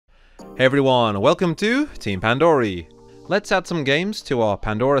Hey everyone, welcome to Team Pandory. Let's add some games to our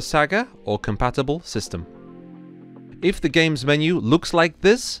Pandora Saga or compatible system. If the games menu looks like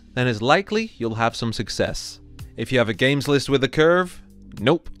this, then it's likely you'll have some success. If you have a games list with a curve,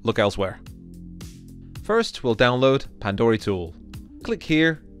 nope, look elsewhere. First, we'll download Pandorytool. Click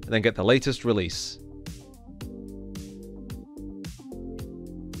here, and then get the latest release.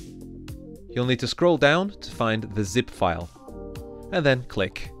 You'll need to scroll down to find the zip file, and then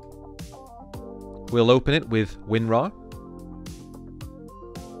click. We'll open it with WinRAR.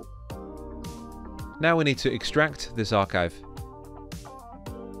 Now we need to extract this archive.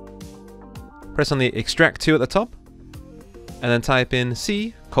 Press on the Extract 2 at the top, and then type in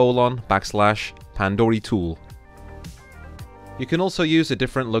C:\Pandorytool. You can also use a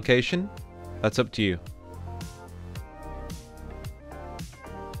different location, that's up to you.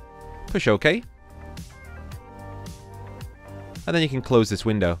 Push OK, and then you can close this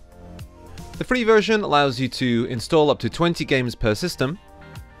window. The free version allows you to install up to 20 games per system.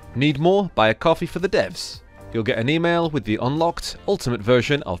 Need more? Buy a coffee for the devs. You'll get an email with the unlocked ultimate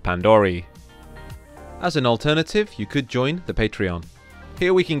version of Pandory. As an alternative, you could join the Patreon.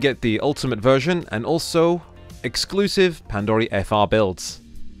 Here we can get the ultimate version and also exclusive Pandory FR builds.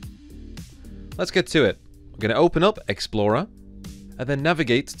 Let's get to it. We're going to open up Explorer and then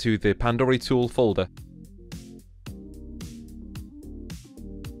navigate to the Pandorytool folder.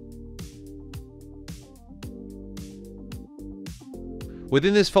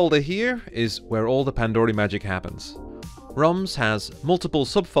 Within this folder here is where all the Pandory magic happens. ROMs has multiple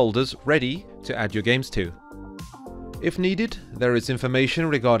subfolders ready to add your games to. If needed, there is information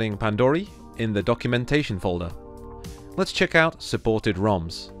regarding Pandory in the documentation folder. Let's check out supported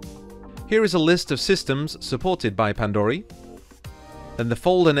ROMs. Here is a list of systems supported by Pandory, then the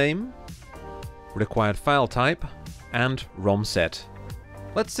folder name, required file type, and ROM set.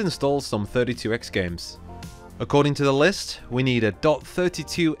 Let's install some 32X games. According to the list, we need a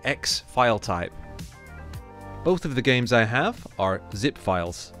 .32x file type. Both of the games I have are zip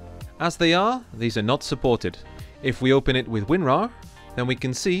files. As they are, these are not supported. If we open it with WinRAR, then we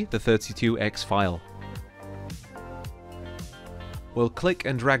can see the 32x file. We'll click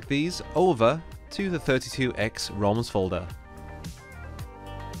and drag these over to the 32x ROMs folder.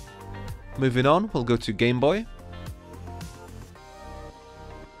 Moving on, we'll go to Gameboy.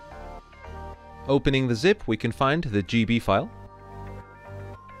 Opening the zip, we can find the GB file.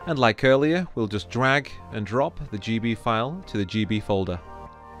 And like earlier, we'll just drag and drop the GB file to the GB folder.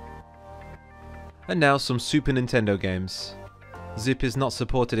 And now some Super Nintendo games. Zip is not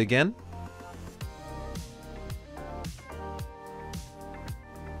supported again.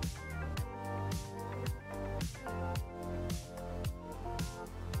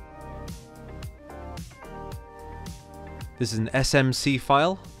 This is an SMC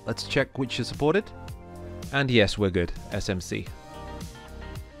file. Let's check which is supported. And yes, we're good. SMC.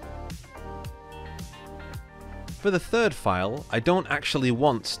 For the third file, I don't actually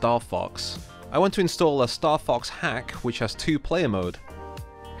want Star Fox. I want to install a Star Fox hack which has 2-player mode.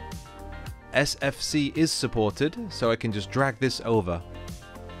 SFC is supported, so I can just drag this over.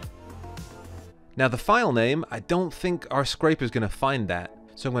 Now the file name, I don't think our scraper is going to find that.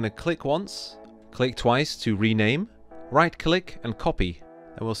 So I'm going to click once, click twice to rename, right click and copy.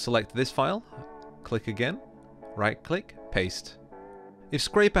 And we'll select this file, click again, right click, paste. If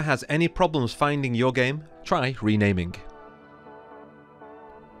Scraper has any problems finding your game, try renaming.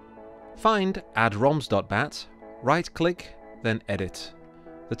 Find add_roms.bat, right click, then edit.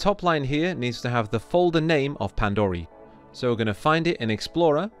 The top line here needs to have the folder name of Pandory. So we're going to find it in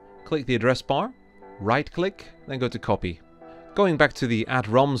Explorer, click the address bar, right click, then go to copy. Going back to the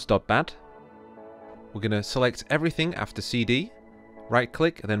add_roms.bat, we're going to select everything after CD, right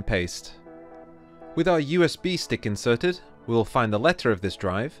click, then paste. With our USB stick inserted, we will find the letter of this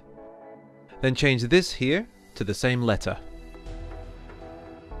drive, then change this here to the same letter.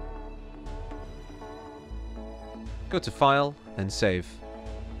 Go to File, then Save.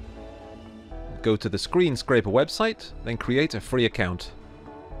 Go to the Screen Scraper website, then create a free account.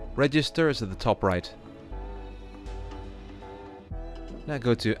 Register is at the top right. Now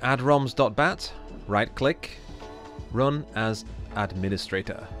go to add_roms.bat, right click, run as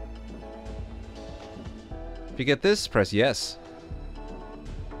administrator. If you get this, press yes.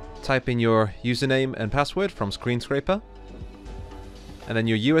 Type in your username and password from Screen Scraper, and then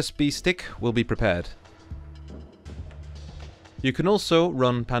your USB stick will be prepared. You can also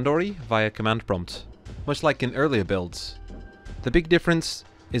run Pandory via command prompt, much like in earlier builds. The big difference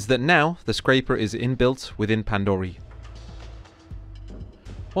is that now the scraper is inbuilt within Pandory.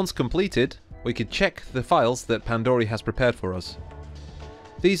 Once completed, we could check the files that Pandory has prepared for us.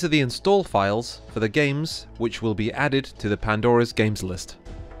 These are the install files for the games which will be added to the Pandora's games list.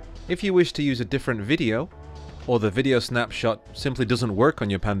 If you wish to use a different video, or the video snapshot simply doesn't work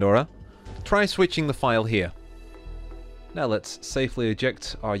on your Pandora, try switching the file here. Now let's safely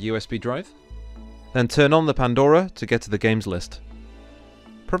eject our USB drive. Then turn on the Pandora to get to the games list.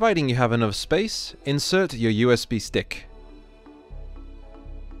 Providing you have enough space, insert your USB stick.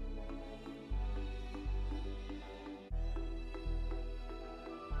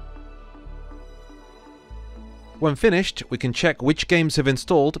 When finished, we can check which games have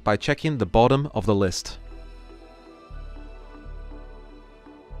installed by checking the bottom of the list.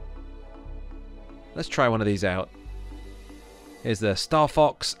 Let's try one of these out. Here's the Star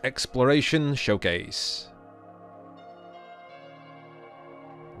Fox Exploration Showcase.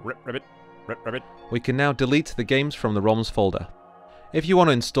 Ribbit. We can now delete the games from the ROMs folder. If you want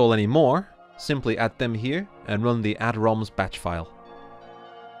to install any more, simply add them here and run the add ROMs batch file.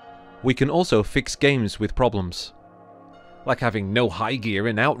 We can also fix games with problems, like having no high gear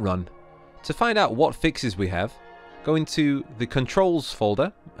in Outrun. To find out what fixes we have, go into the Controls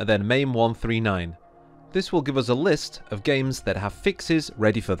folder and then MAME139. This will give us a list of games that have fixes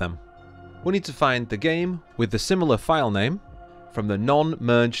ready for them. We need to find the game with the similar file name from the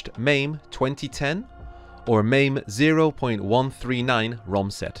non-merged MAME 2010 or MAME 0.139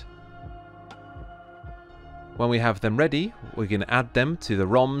 ROM set. When we have them ready, we can add them to the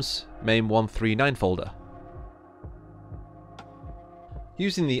ROM's MAME139 folder.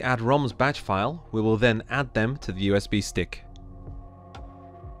 Using the add ROMs batch file, we will then add them to the USB stick.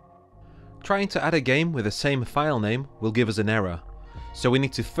 Trying to add a game with the same file name will give us an error, so we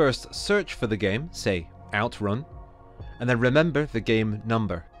need to first search for the game, say Outrun, and then remember the game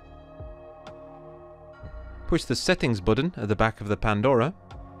number. Push the settings button at the back of the Pandora,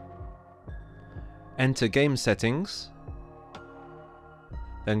 enter game settings,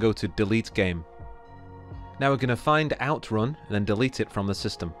 then go to delete game. Now we're going to find Outrun and then delete it from the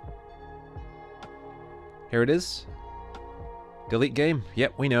system. Here it is. Delete game.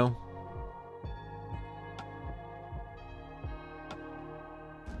 Yep, we know.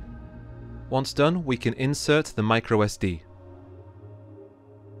 Once done, we can insert the microSD.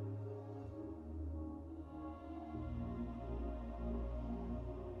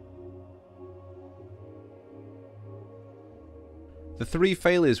 The three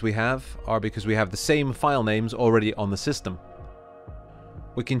failures we have are because we have the same file names already on the system.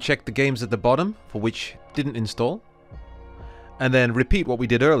 We can check the games at the bottom for which didn't install, and then repeat what we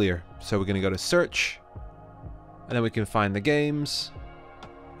did earlier. So we're going to go to search, and then we can find the games,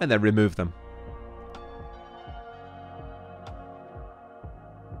 and then remove them.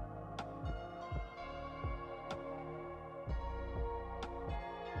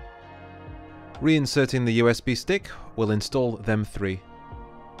 Reinserting the USB stick will install them three.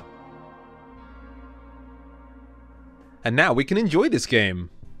 And now we can enjoy this game!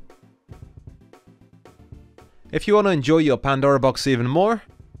 If you want to enjoy your Pandora box even more,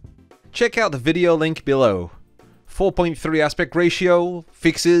 check out the video link below. 4.3 aspect ratio,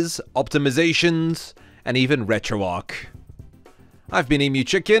 fixes, optimizations, and even RetroArch. I've been Emu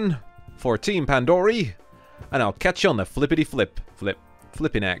Chicken for Team Pandory, and I'll catch you on the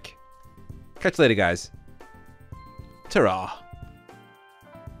flippity-flipping ack. Catch you later, guys. Ta-ra.